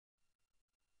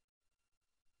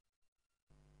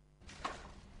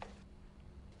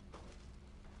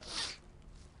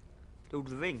Lord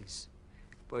of the Rings.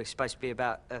 Well, it's supposed to be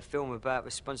about a film about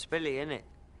responsibility, isn't it?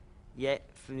 Yet,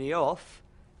 from the off,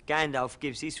 Gandalf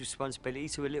gives his responsibility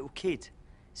to a little kid,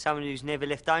 someone who's never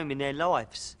left home in their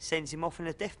lives, sends him off on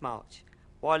a death march.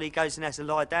 While he goes and has to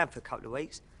lie down for a couple of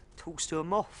weeks, talks to a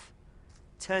moth,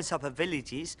 turns up at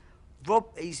villages,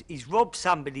 he's robbed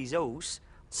somebody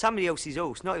else's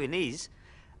horse, not even his,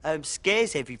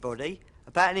 scares everybody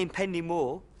about an impending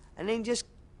war, and then just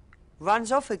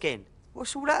runs off again.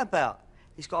 What's all that about?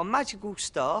 He's got a magical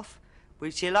staff,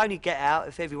 which he'll only get out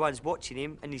if everyone's watching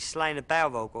him and he's slaying a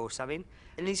Balrog or something.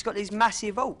 And he's got these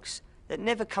massive orcs that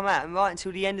never come out and right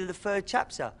until the end of the 3rd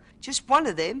chapter. Just one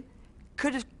of them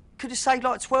could have saved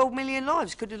like 12 million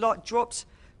lives. Could have like dropped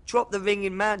the ring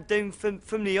in Mount Doom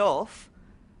from the off,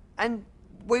 and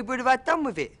we would have had done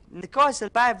with it. And the guy's a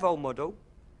bad role model,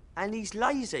 and he's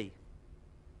lazy.